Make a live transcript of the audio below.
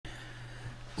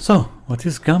So, what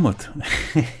is gamut?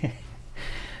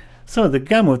 So, the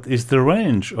gamut is the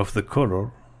range of the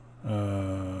color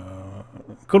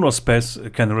space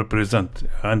can represent,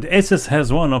 and SS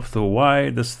has one of the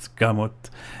widest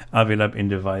gamut available in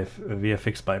the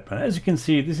VFX pipeline. As you can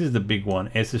see, this is the big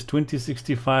one, SS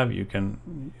 2065. You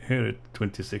can hear it,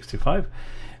 2065.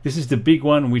 This is the big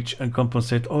one which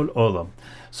encompasses all other.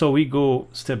 So we go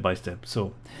step by step.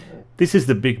 So this is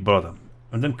the big brother,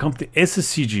 and then comes the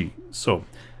SSCG. So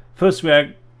first we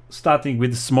are starting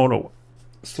with the smaller one.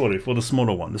 Sorry, for the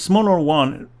smaller one. The smaller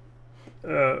one,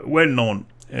 well known,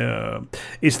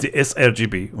 is the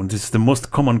sRGB, and this is the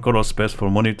most common color space for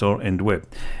monitor and web.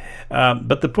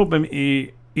 But the problem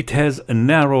is it has a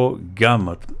narrow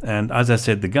gamut, and as I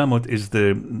said, the gamut is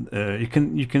the you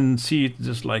can see it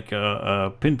just like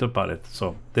a printer palette.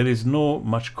 So there is no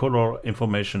much color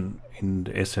information in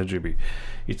the sRGB.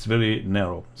 It's very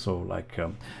narrow. So like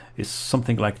it's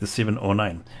something like the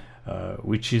 709.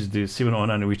 Which is the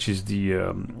 709, which is the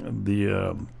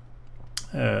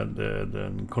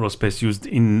color space used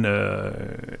in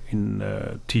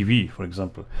TV, for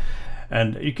example.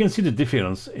 And you can see the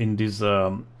difference in this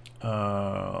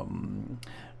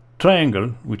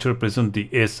triangle, which represents the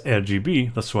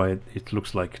sRGB. That's why it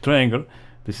looks like a triangle.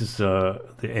 This is the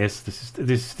S. This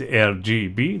is the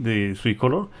RGB, the three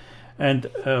color, and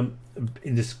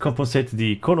this compensates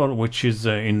the color which is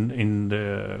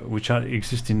which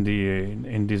exist in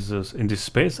this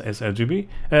space as RGB,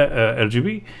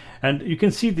 and you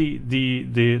can see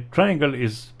the triangle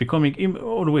is becoming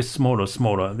always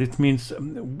smaller. This means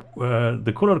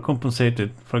the color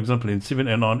compensated, for example, in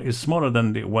 709 is smaller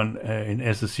than the one in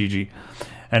SSCG,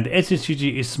 and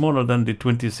SSCG is smaller than the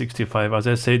 2065. As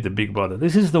I said, the big brother.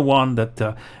 This is the one that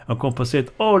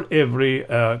compensates every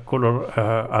color.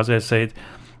 As I said,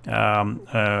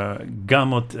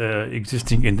 gamut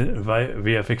existing in the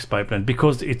VFX pipeline,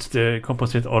 because it's the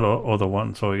compensate all other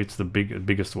one. So it's the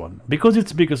biggest one. Because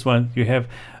it's biggest one, you have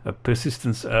a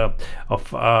persistence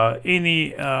of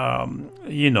any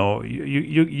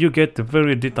you get a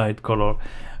very detailed color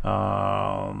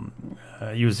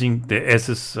using the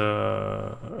SS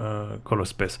color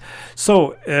space.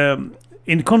 So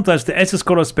in contrast, the SS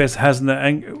color space has,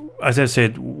 as I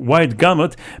said, wide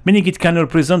gamut, meaning it can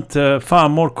represent far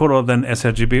more color than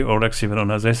sRGB or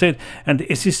X709, as I said, and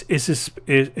it is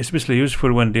especially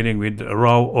useful when dealing with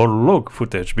raw or log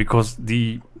footage, because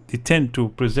they tend to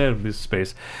preserve this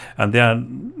space, and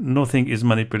nothing is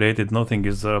manipulated, nothing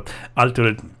is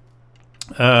altered.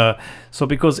 So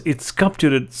because it's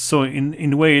captured so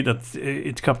in a way that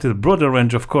it captures a broader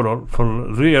range of color for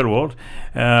real world,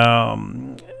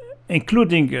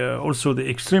 including also the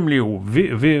extremely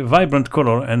vibrant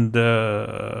color and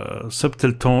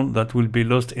subtle tone that will be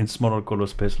lost in smaller color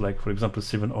space, like for example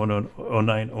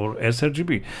 709 or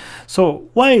sRGB. So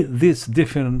why this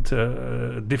difference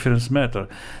matter?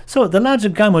 So the larger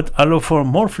gamut allow for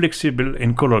more flexible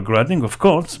in color grading, of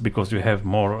course, because you have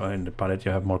more in the palette,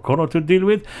 you have more color to deal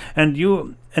with, and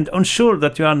ensure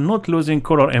that you are not losing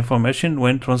color information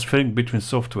when transferring between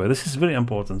software. This is very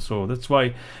important. So that's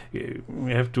why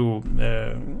we have to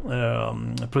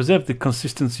preserve the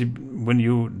consistency when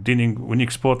when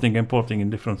exporting, importing in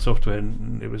different software.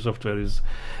 And every software is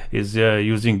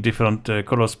using different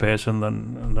color space, and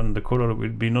then the color will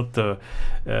be not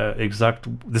exact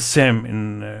the same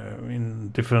in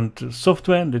different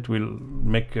software, and it will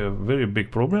make a very big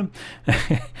problem.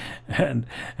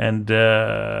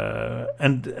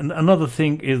 and another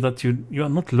thing is that you are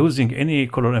not losing any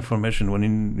color information when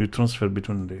you transfer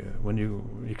when you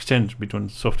exchange between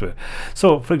software.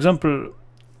 So for example,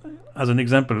 as an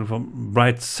example, from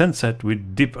bright sunset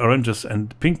with deep oranges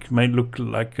and pink might look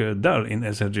like dull in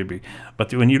sRGB,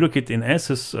 but when you look at in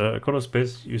SS color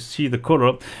space, you see the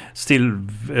color still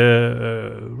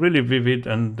really vivid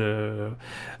and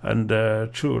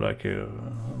true, like a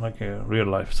real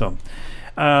life. So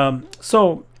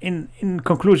in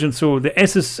conclusion, so the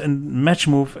SS and match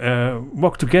move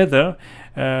work together,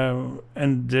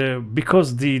 and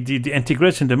because the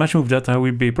integration, the match move data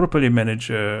will be properly managed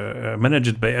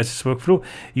by SS workflow,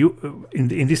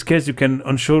 in this case you can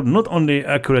ensure not only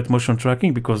accurate motion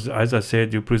tracking, because as I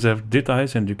said, you preserve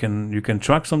details and you can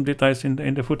track some details in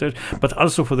the footage, but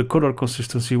also for the color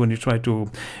consistency when you try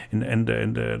to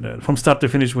from start to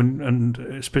finish, and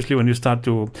especially when you start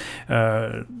to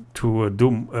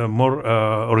do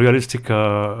more realistic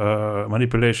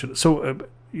manipulation. So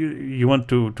you want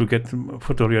to get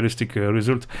photorealistic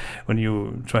result when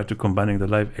you try to combining the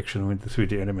live action with the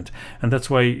 3D element, and that's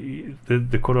why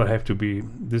the color have to be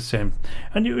the same.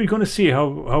 And you're going to see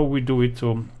how we do it.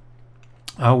 So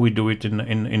how we do it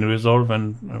in Resolve,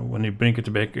 and when you bring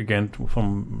it back again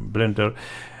from Blender,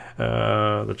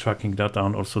 the tracking data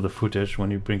and also the footage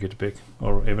when you bring it back,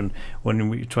 or even when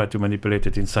we try to manipulate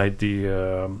it inside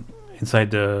the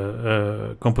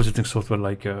compositing software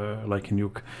like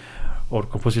Nuke, or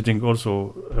compositing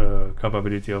also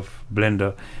capability of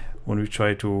Blender, when we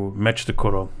try to match the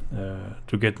color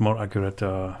to get more accurate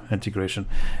integration.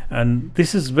 And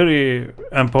this is very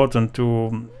important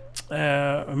to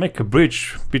make a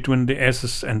bridge between the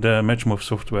assets and the MatchMove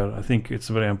software. I think it's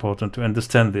very important to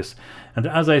understand this. And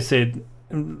as I said,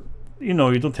 you know,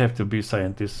 you don't have to be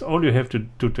scientists. All you have to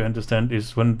do to understand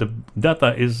is when the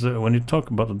data is, when you talk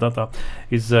about the data,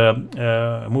 is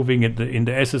moving in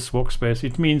the assets workspace,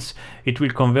 it means it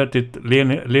will convert it,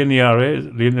 linearize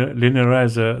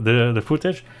the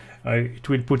footage. It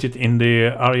will put it in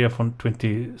the area from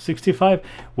 2065.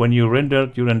 When you render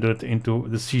it into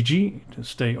the CG, to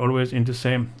stay always in the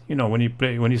same. You know, when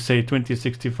you say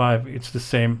 2065, it's the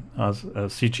same as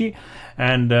CG,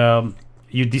 and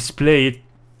you display it.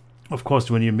 Of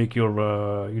course, when you make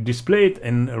your you display it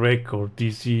in Rec or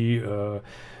DC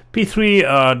P3.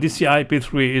 DCI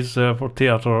P3 is for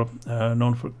theater,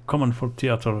 common for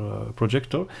theater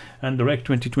projector, and the Rec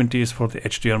 2020 is for the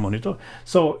HDR monitor.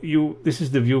 So this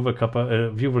is the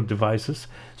viewer devices.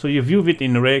 So you view it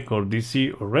in Rec or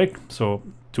DC or Rec. So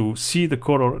to see the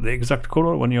color, the exact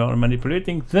color when you are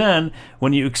manipulating. Then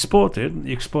when you export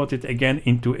it again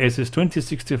into SS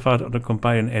 2065 or the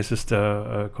compiling SS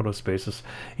color spaces.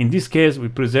 In this case, we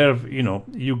preserve, you know,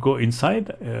 you go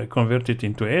inside, convert it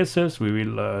into SS, we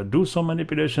will do some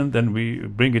manipulation, then we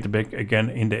bring it back again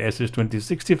in the SS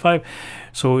 2065.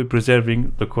 So we're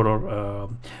preserving the color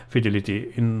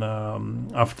fidelity in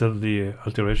after the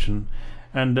alteration.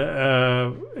 And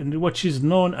what is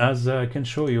known as, I can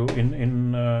show you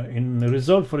in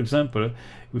Resolve, for example,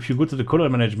 if you go to the color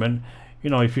management, you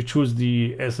know, if you choose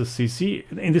the SSCC,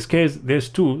 in this case there's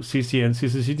two, CC and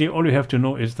CCCT. All you have to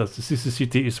know is that the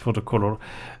CCCT is for the color,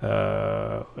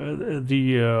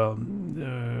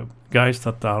 guys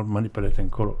that are manipulating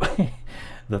color,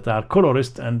 that are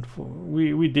colorists, and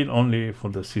we did only for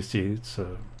the CC. It's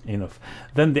enough.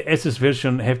 Then the SS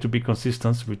version have to be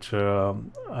consistent, which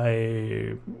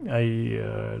I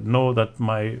know that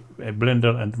my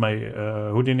Blender and my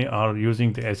Houdini are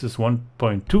using the SS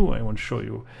 1.2. I want to show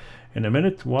you in a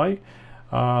minute why.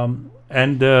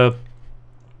 And let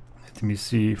me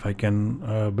see if I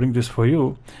can bring this for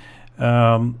you.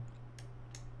 One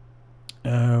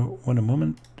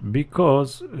moment,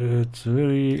 because it's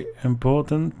very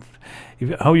important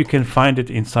how you can find it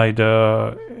inside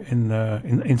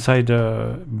inside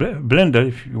Blender,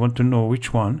 if you want to know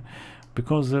which one,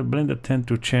 because Blender tend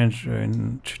to change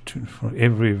for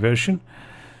every version.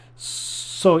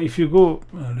 So if you go,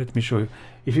 let me show you.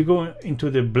 If you go into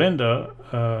the Blender,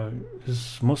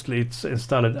 mostly it's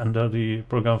installed under the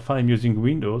program file using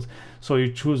Windows. So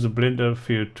you choose the Blender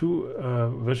Figure 2,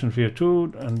 version Figure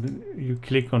 2, and you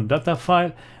click on Data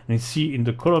File, and you see in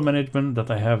the color management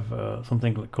that I have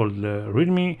something called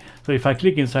README. So if I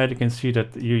click inside, you can see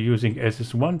that you're using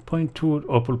SS 1.2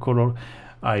 Opal Color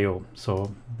IO.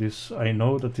 So this, I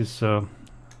know that is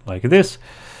like this.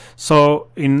 So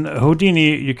in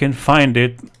Houdini, you can find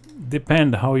it.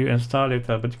 Depend how you install it,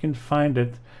 but you can find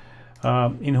it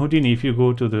in Houdini. If you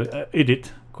go to the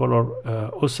edit color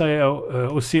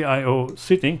OCIO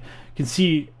setting, you can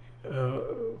see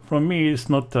from me it's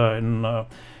not in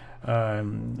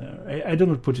I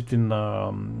don't put it in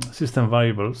system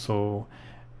variable, so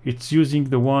it's using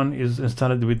the one is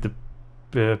installed with the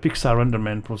Pixar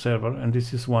RenderMan Pro server, and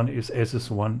this is one is SS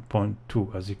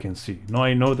 1.2, as you can see. Now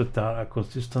I know that they are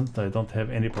consistent, I don't have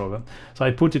any problem, so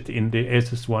I put it in the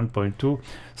SS 1.2.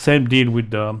 Same deal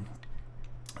with the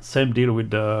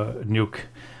Nuke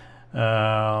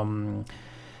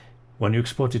when you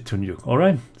export it to Nuke. All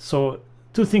right, so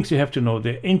two things you have to know: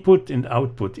 the input and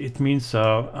output. It means,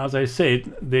 as I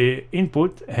said, the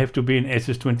input have to be in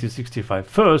SS 2065.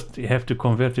 First, you have to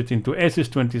convert it into SS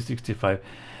 2065.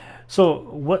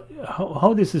 So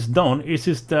how this is done is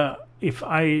if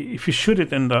you shoot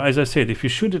it, and as I said, if you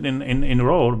shoot it in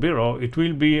RAW or B-RAW, it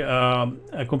will be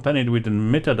accompanied with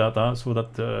metadata, so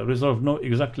that Resolve know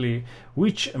exactly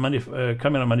which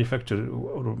camera manufacturer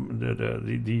or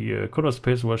the color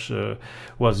space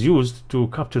was used to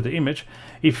capture the image.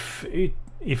 If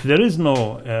there is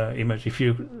no image, if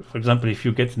you, for example, if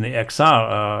you get an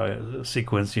XR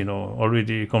sequence, you know,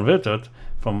 already converted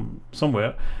from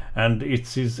somewhere, and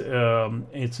it is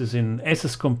in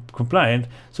SS compliant,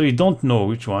 so you don't know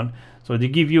which one. So they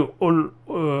give you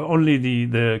only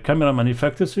the camera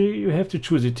manufacturer, so you have to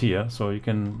choose it here. So you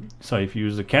can, so if you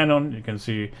use the Canon, you can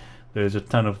see There's a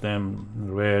ton of them,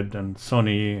 Red and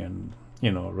Sony and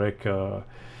Rec,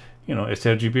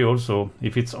 sRGB also.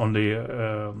 If it's only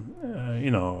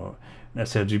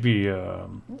sRGB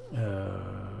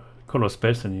color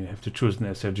space, and you have to choose an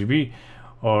sRGB,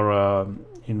 or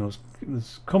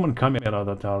this common camera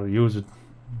that are used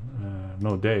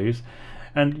nowadays,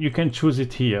 and you can choose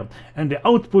it here. And the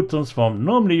output transform,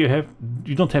 normally you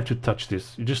don't have to touch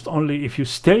this. You just only, if you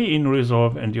stay in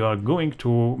Resolve and you are going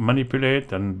to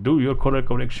manipulate and do your color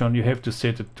correction, you have to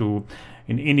set it to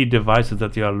in any device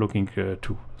that you are looking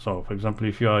to. So for example,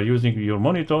 if you are using your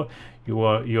monitor, you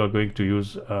are going to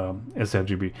use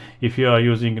sRGB. If you are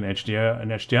using an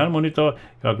HDR monitor,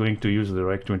 you are going to use the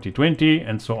Rec 2020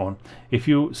 and so on. If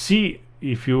you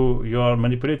are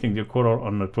manipulating the color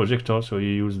on a projector, so you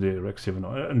use the Rec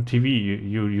 709. On TV,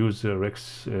 you use the Rec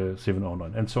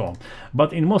 709 and so on.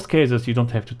 But in most cases, you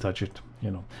don't have to touch it.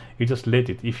 You just let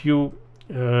it. If you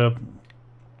know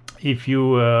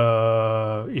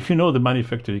the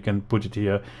manufacturer, you can put it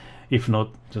here. If not,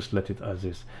 just let it as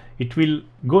is. It will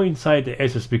go inside the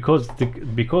SS because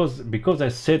I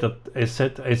set up the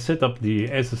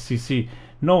SSCC.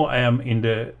 Now I am in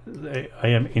the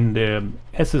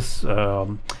SS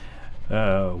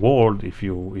world, if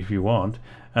you want,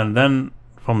 and then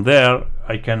from there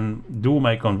I can do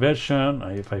my conversion.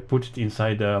 If I put it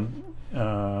inside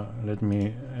let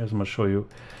me show you.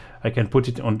 I can put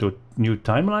it onto new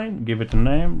timeline, give it a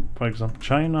name, for example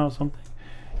China or something,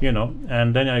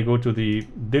 and then I go to the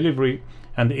delivery,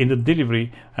 and in the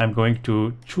delivery I'm going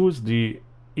to choose the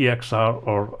EXR,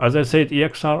 or as I said,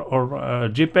 EXR or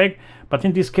JPEG. But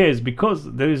in this case, because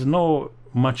there is no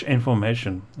much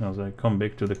information, as I come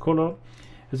back to the color,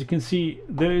 as you can see,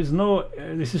 there is no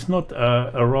this is not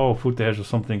a raw footage or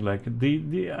something like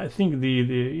I think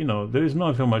there is no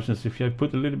information. So if I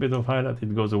put a little bit of highlight,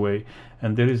 it goes away,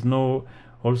 and there is no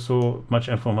also much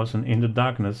information in the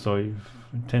darkness. So if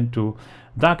I tend to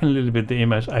darken a little bit the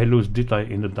image, I lose detail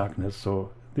in the darkness.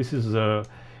 So this is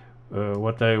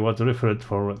what I was referred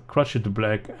for crushed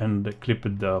black and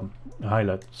clipped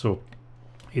highlight. So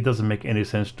it doesn't make any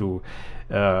sense to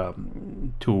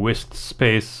waste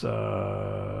space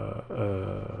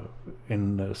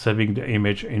in saving the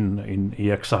image in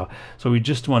EXR. So we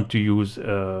just want to use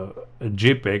a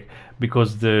JPEG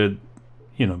because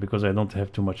because I don't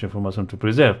have too much information to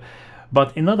preserve.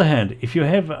 But on the other hand, if you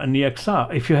have an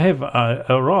EXR, if you have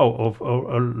a raw of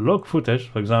a log footage,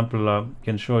 for example, I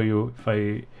can show you if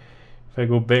I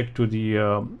go back to the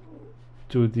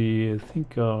I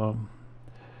think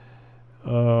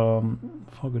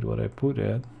forget what I put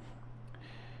at.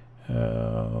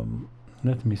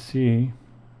 Let me see.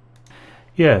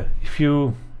 Yeah, if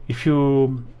you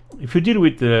deal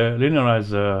with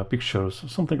linearized pictures,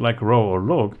 something like raw or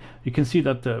log, you can see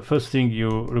that the first thing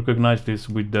you recognize this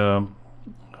with the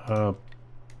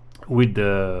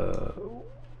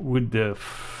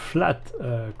flat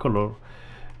color.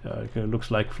 It looks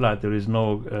like flat. There is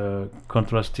no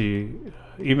contrasty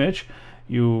image.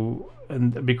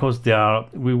 And because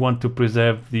we want to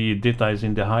preserve the details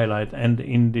in the highlight and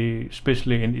in the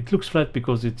especially, and it looks flat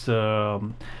because it's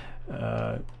want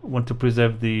to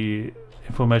preserve the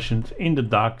information in the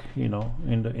dark,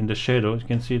 in the shadow. You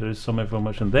can see there is some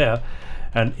information there,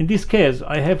 and in this case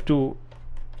I have to,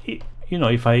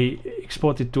 if I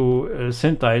export it to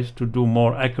Syntheyes to do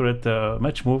more accurate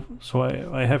match move, so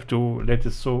I have to let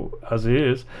it so as it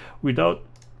is without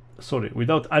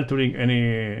altering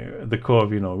the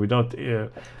curve, without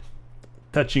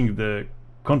touching the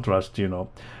contrast,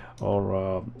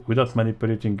 or without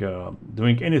manipulating,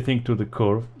 doing anything to the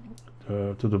curve,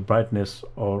 to the brightness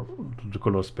or to the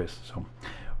color space. So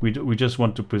we just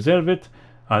want to preserve it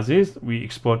as is. We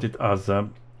export it as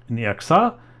an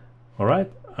EXR, all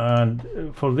right.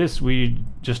 And for this, we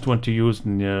just want to use,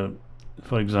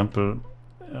 for example,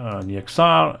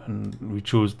 EXR, and we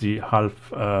choose the half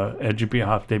RGB,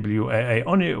 half WAA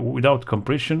only without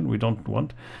compression. We don't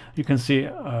want. You can see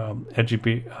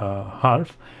RGB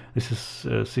half. This is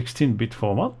 16-bit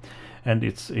format, and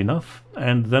it's enough.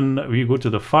 And then we go to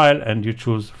the file, and you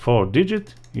choose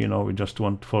 4-digit. We just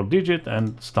want 4-digit,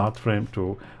 and start frame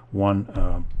to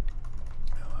 1.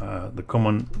 The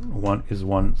common one is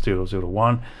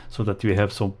 1001, so that you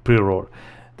have some pre-roll.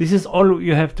 This is all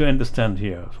you have to understand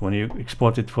here when you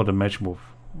export it for the match move.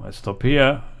 I stop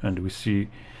here, and we see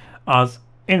us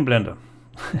in Blender.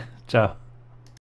 Ciao.